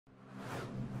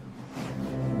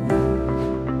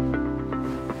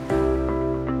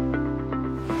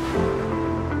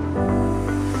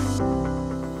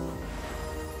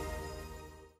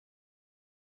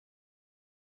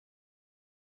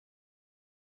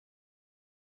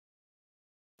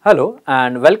Hello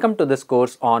and welcome to this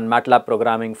course on MATLAB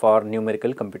programming for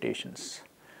numerical computations.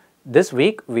 This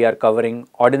week we are covering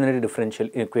ordinary differential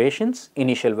equations,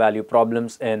 initial value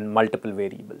problems in multiple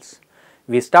variables.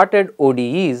 We started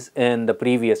ODEs in the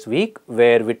previous week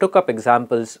where we took up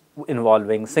examples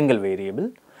involving single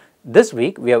variable. This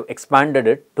week we have expanded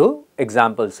it to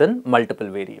examples in multiple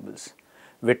variables.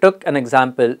 We took an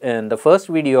example in the first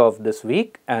video of this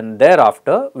week and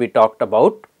thereafter we talked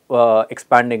about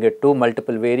expanding it to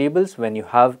multiple variables when you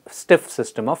have stiff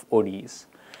system of ODEs.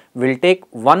 We will take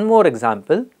one more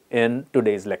example in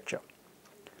today's lecture.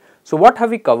 So what have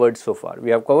we covered so far? We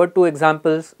have covered two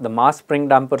examples, the mass spring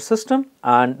damper system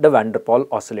and the van der Pol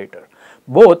oscillator.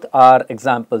 Both are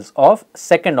examples of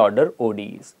second order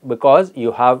ODEs because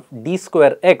you have d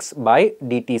square x by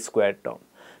dt square term.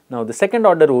 Now the second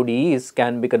order ODEs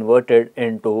can be converted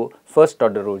into first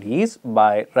order ODEs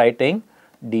by writing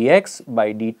dx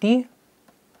by dt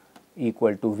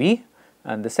equal to v,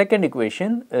 and the second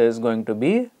equation is going to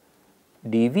be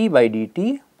dv by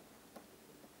dt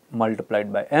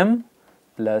multiplied by m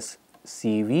plus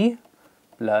cv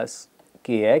plus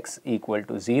kx equal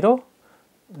to 0.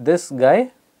 This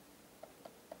guy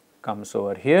comes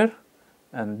over here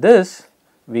and this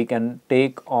we can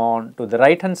take on to the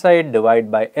right hand side,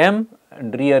 divide by m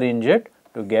and rearrange it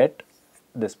to get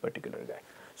this particular guy.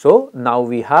 So now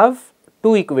we have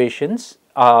two equations,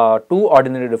 two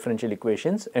ordinary differential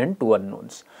equations and two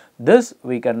unknowns. This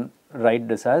we can write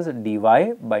this as dy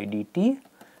by dt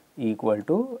equal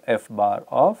to f bar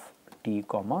of t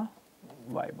comma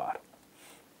y bar.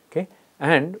 Okay,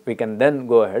 and we can then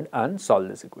go ahead and solve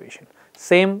this equation.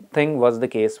 Same thing was the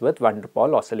case with van der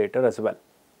Pol oscillator as well.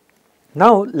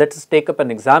 Now let us take up an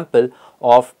example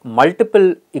of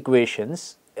multiple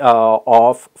equations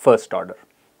of first order.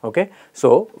 Okay,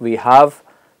 so we have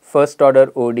first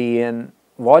order ODE in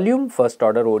volume, first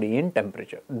order ODE in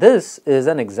temperature. This is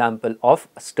an example of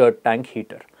stirred tank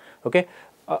heater. Okay,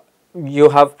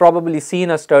 you have probably seen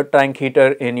a stirred tank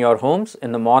heater in your homes.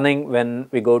 In the morning when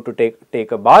we go to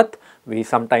take a bath, we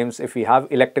sometimes, if we have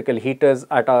electrical heaters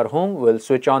at our home, will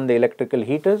switch on the electrical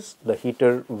heaters. The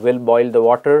heater will boil the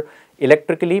water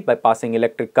electrically by passing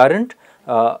electric current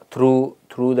through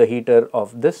the heater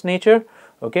of this nature.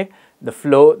 Okay, the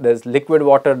flow, there is liquid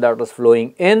water that is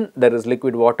flowing in, there is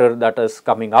liquid water that is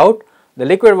coming out. The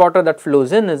liquid water that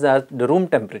flows in is at the room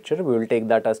temperature, we will take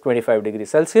that as 25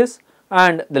 degrees Celsius,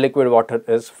 and the liquid water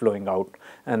is flowing out,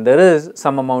 and there is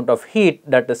some amount of heat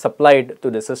that is supplied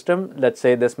to the system. Let us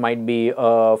say this might be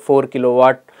a 4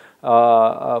 kilowatt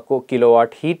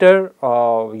heater.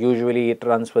 Usually it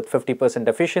runs with 50%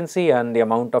 efficiency and the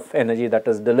amount of energy that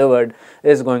is delivered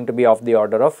is going to be of the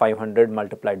order of 500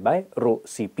 multiplied by rho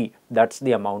Cp. That is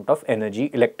the amount of energy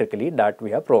electrically that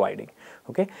we are providing.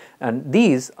 Okay, and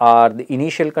these are the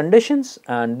initial conditions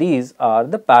and these are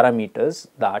the parameters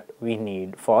that we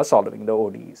need for solving the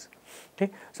ODEs.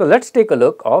 Okay, so let us take a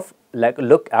look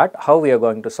at how we are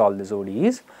going to solve these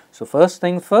ODEs. So first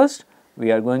things first, we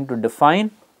are going to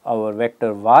define our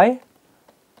vector y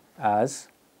as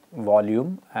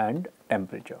volume and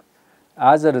temperature.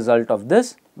 As a result of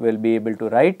this, we will be able to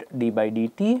write d by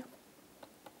dt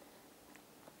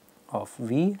of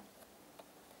v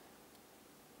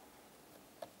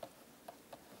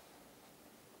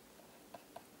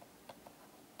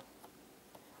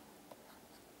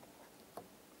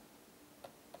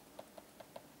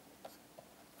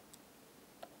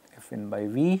f in by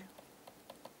v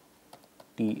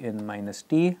t in minus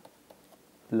t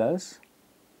plus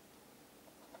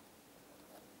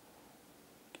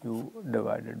q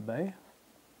divided by,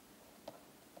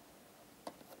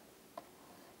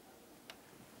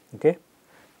 okay,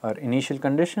 our initial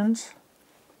conditions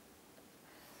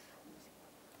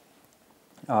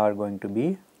are going to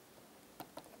be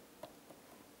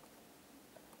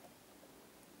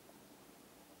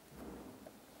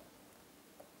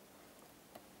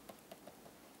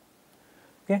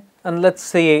and let us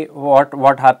say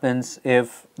what happens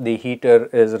if the heater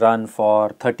is run for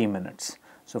 30 minutes.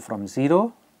 So from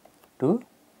 0 to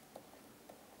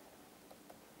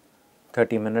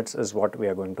 30 minutes is what we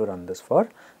are going to run this for,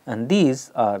 and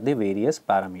these are the various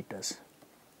parameters.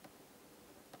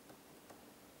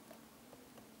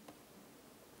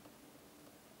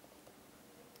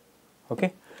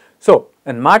 Okay. So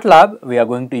in MATLAB we are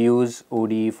going to use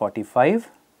ODE-45.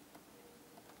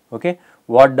 Okay.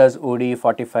 What does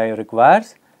ODE-45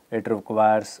 requires? It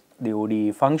requires the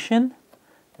ODE function,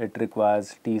 it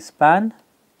requires t-span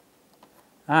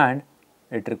and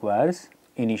it requires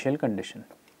initial condition.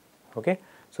 Okay.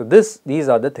 So these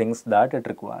are the things that it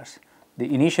requires.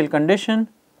 The initial condition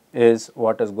is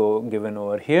what is given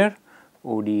over here,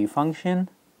 ODE function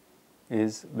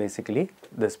is basically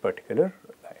this particular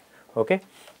guy. Okay.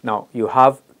 Now you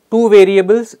have two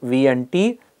variables v and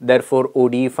t, therefore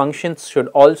ODE functions should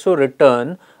also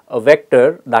return a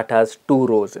vector that has two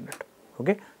rows in it.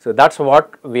 Okay. So that's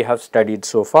what we have studied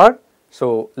so far.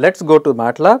 So let's go to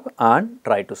MATLAB and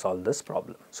try to solve this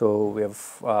problem. So we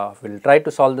have we'll try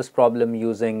to solve this problem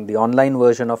using the online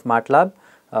version of MATLAB.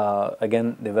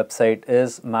 Again, the website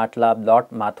is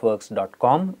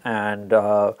matlab.mathworks.com, and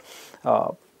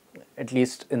at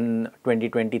least in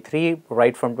 2023,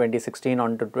 right from 2016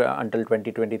 until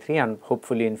 2023, and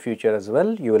hopefully in future as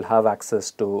well, you will have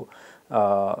access to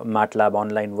MATLAB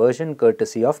online version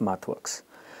courtesy of MathWorks.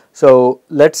 So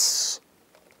let's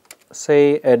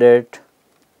say edit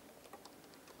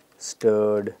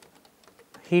stirred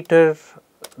heater,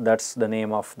 that's the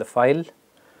name of the file.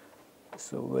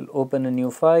 So we'll open a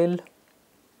new file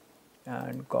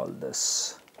and call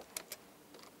this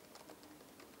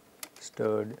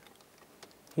stirred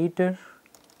heater.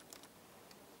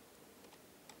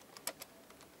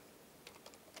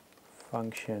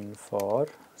 Function for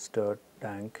stirred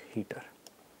tank heater.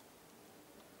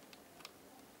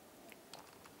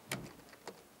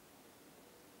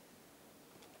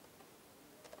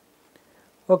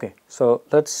 Okay, so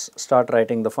let's start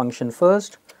writing the function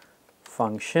first.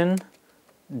 Function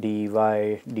dy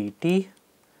dt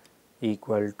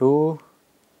equal to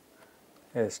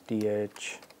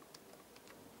sth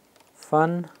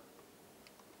fun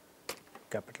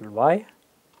capital Y.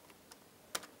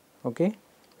 Okay,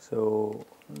 so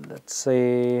let's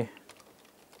say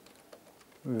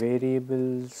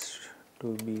variables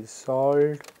to be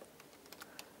solved,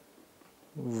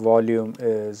 volume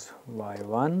is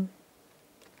Y1,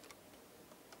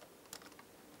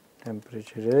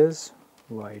 temperature is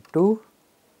Y2,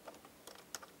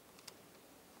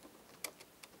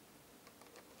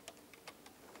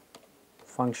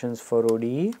 functions for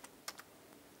ODE,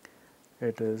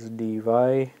 it is dy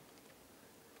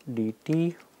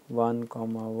dt 1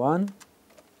 comma 1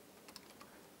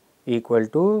 equal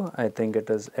to, I think it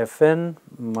is fn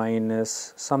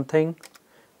minus something,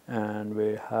 and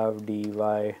we have dy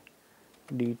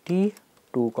dt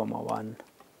 2 comma 1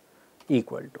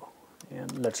 equal to,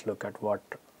 and let's look at what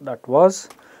that was.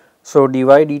 So dy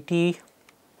dt,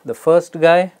 the first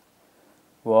guy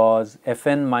was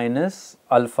fn minus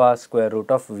alpha square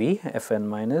root of v, fn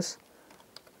minus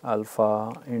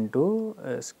alpha into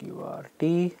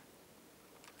sqrt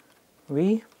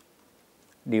v.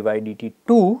 Dy dt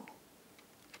 2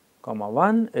 comma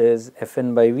 1 is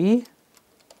fn by v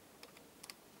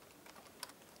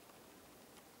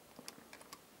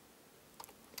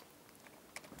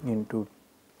into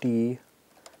t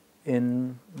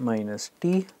in minus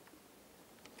t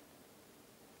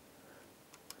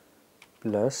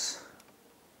plus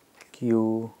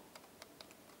q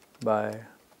by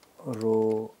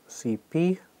rho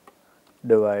Cp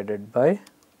divided by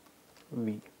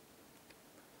V.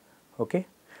 Okay.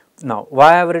 Now,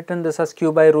 why I have written this as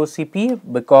q by rho Cp?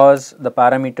 Because the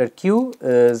parameter q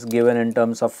is given in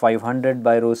terms of 500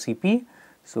 by rho Cp.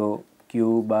 So,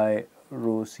 q by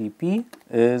rho Cp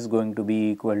is going to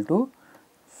be equal to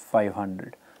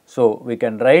 500. So, we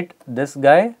can write this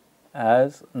guy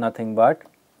as nothing but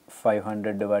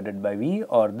 500 divided by V,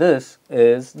 or this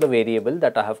is the variable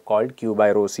that I have called q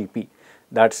by rho Cp.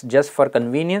 That's just for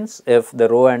convenience. If the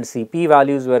rho and Cp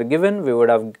values were given, we would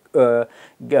have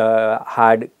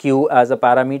had q as a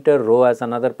parameter, rho as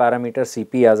another parameter,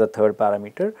 Cp as a third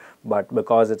parameter, but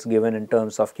because it's given in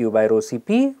terms of q by rho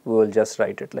Cp, we will just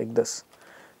write it like this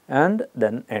and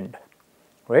then end,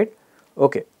 right?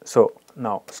 Okay, so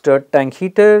now stirred tank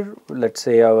heater, let's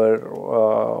say our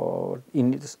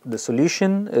the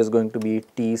solution is going to be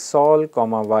T sol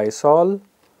comma Y sol,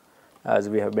 as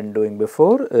we have been doing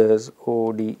before, is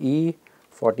ODE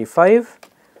 45,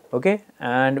 okay,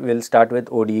 and we'll start with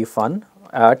ODE fun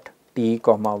at T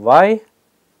comma Y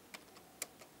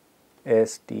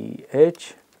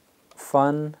STH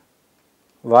fun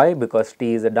Y, because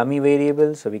T is a dummy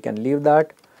variable, so we can leave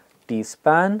that, T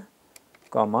span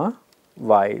comma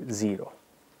Y0,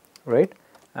 right?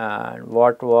 And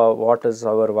what is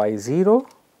our Y0?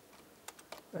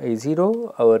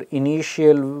 Y0, our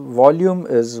initial volume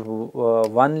is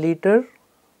 1 liter,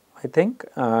 I think,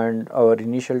 and our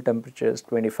initial temperature is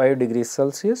 25 degrees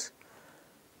Celsius.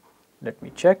 Let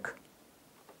me check.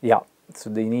 Yeah, so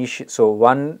the initial, so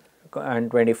 1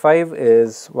 and 25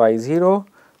 is Y0,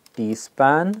 T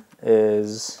span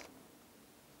is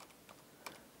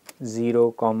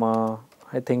 0 comma,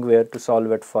 I think we have to solve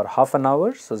it for half an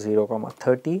hour, so 0 comma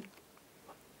 30.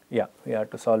 Yeah, we have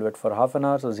to solve it for half an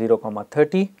hour, so 0 comma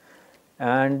 30,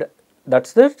 and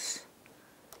that's this.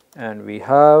 And we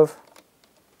have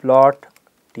plot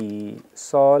t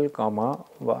sol comma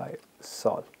y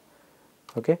sol.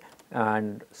 Okay,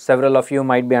 and several of you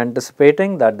might be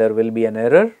anticipating that there will be an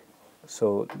error.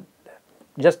 So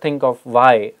just think of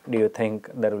why do you think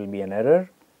there will be an error,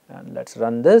 and let's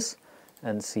run this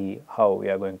and see how we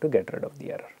are going to get rid of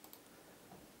the error.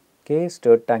 Okay,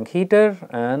 stirred tank heater,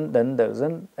 and then there is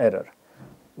an error.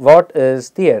 What is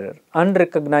the error?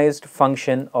 Unrecognized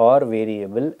function or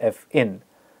variable fin.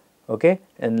 Okay,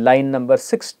 in line number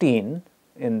 16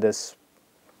 in this,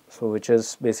 so which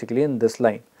is basically in this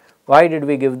line. Why did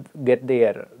we get the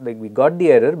error? Like, we got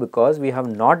the error because we have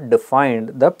not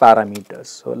defined the parameters.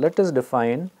 So let us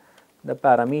define the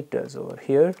parameters over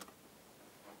here.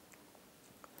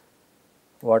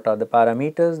 What are the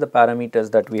parameters? The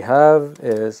parameters that we have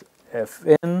is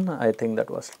fin, I think that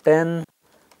was 10,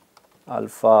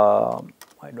 alpha,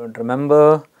 I do not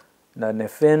remember, then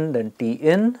fin, then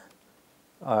tin,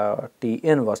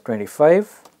 tin was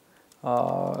 25,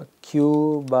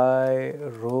 Q by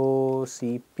rho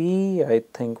Cp I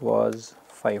think was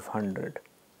 500,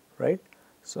 right.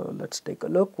 So let us take a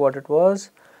look what it was.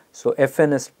 So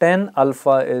Fn is 10,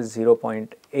 alpha is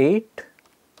 0.8,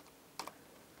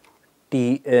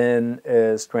 Tn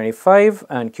is 25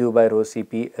 and Q by rho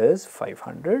Cp is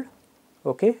 500,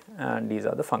 okay, and these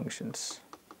are the functions.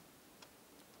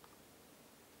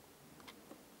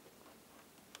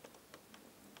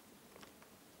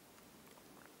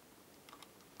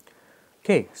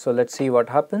 Okay, so let us see what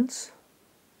happens.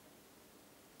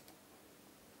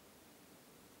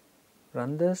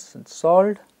 Run this, it's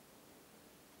solved,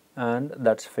 and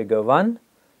that is figure 1.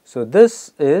 So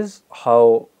this is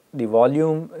how the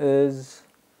volume is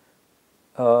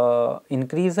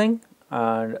increasing,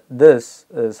 and this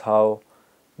is how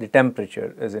the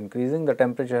temperature is increasing. The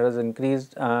temperature has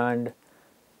increased and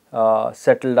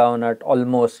settled down at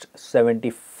almost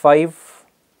 75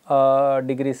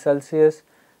 degrees Celsius.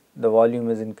 The volume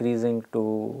is increasing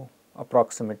to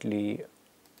approximately,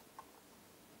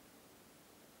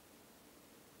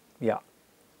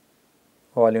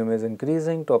 volume is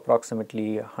increasing to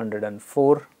approximately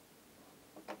 104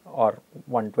 or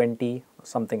 120,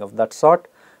 something of that sort,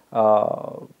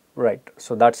 right.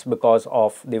 So that is because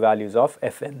of the values of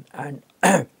Fn and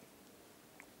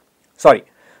sorry,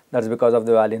 that is because of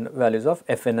the values of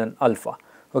Fn and alpha.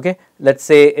 Okay, let us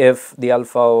say if the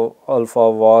alpha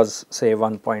was say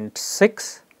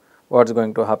 1.6, what is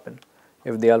going to happen?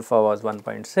 If the alpha was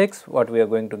 1.6, what we are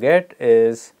going to get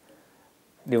is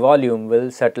the volume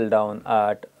will settle down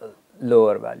at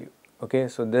lower value. Okay,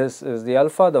 so this is the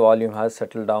alpha, the volume has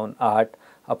settled down at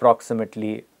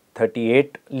approximately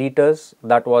 38 liters.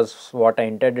 That was what I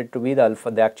intended to be the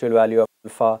alpha. The actual value of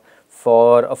alpha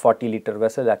for a 40 liter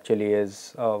vessel actually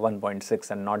is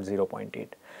 1.6 and not 0.8.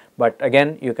 But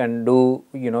again, you can do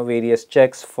various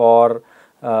checks for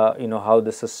how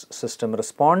the system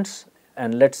responds,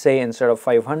 and let us say instead of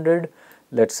 500,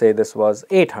 let us say this was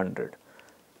 800.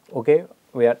 Okay,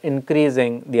 we are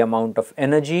increasing the amount of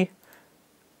energy,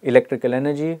 electrical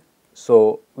energy,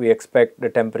 so we expect the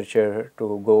temperature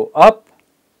to go up,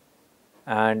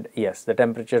 and yes, the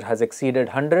temperature has exceeded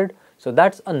 100. So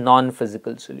that is a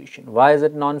non-physical solution. Why is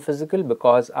it non-physical?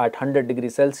 Because at 100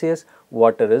 degrees Celsius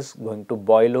water is going to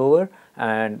boil over,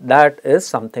 and that is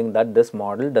something that this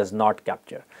model does not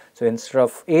capture. So instead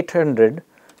of 800,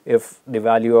 if the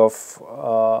value of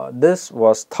this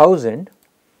was 1000,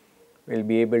 we will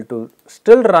be able to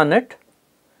still run it,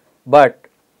 but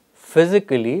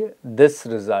physically this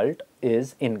result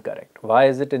is incorrect. Why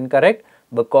is it incorrect?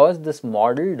 Because this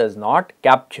model does not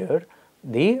capture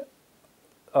the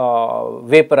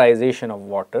vaporization of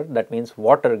water. That means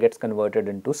water gets converted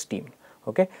into steam.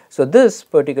 Okay, so this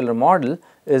particular model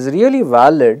is really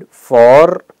valid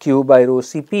for Q by rho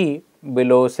Cp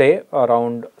below say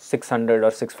around 600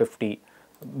 or 650.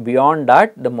 Beyond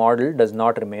that, the model does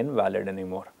not remain valid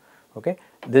anymore. Okay,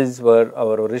 these were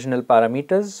our original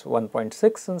parameters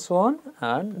 1.6 and so on,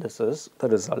 and this is the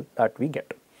result that we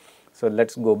get. So let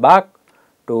us go back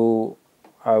to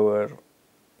our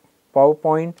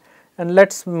PowerPoint and let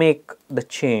us make the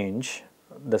change.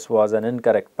 This was an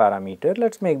incorrect parameter.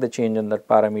 Let us make the change in that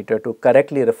parameter to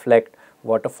correctly reflect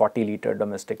what a 40 liter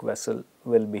domestic vessel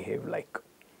will behave like.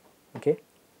 Okay,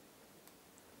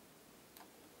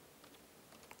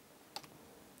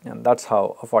 and that is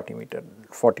how a 40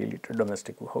 liter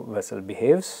domestic vessel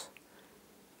behaves,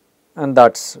 and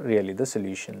that is really the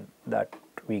solution that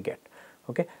we get.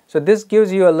 Okay, so this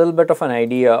gives you a little bit of an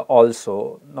idea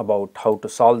also about how to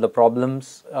solve the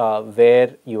problems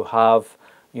where you have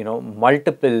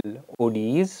multiple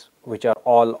ODEs which are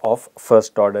all of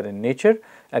first order in nature,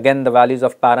 Again, the values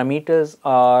of parameters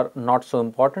are not so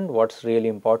important. What's really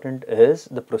important is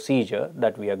the procedure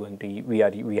that we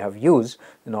have used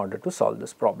in order to solve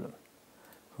this problem.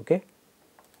 Okay.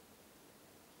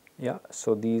 Yeah,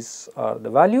 so these are the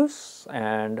values,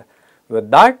 and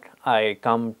with that I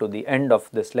come to the end of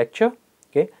this lecture.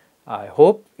 Okay, I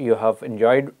hope you have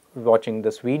enjoyed watching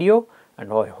this video,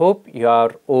 and I hope you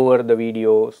are over the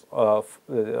videos of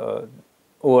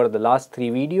over the last 3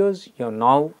 videos. You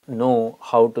now know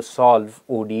how to solve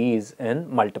ODEs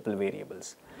in multiple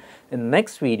variables. In the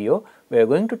next video, we are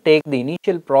going to take the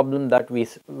initial problem that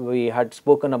we had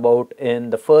spoken about in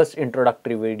the first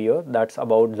introductory video, that's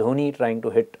about Dhoni trying to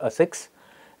hit a 6.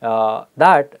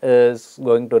 That is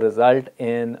going to result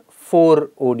in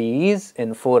 4 ODEs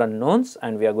in 4 unknowns,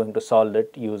 and we are going to solve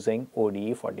it using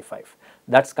ODE 45.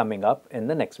 That's coming up in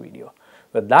the next video.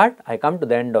 With that, I come to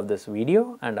the end of this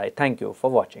video and I thank you for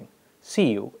watching.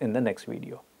 See you in the next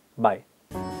video. Bye.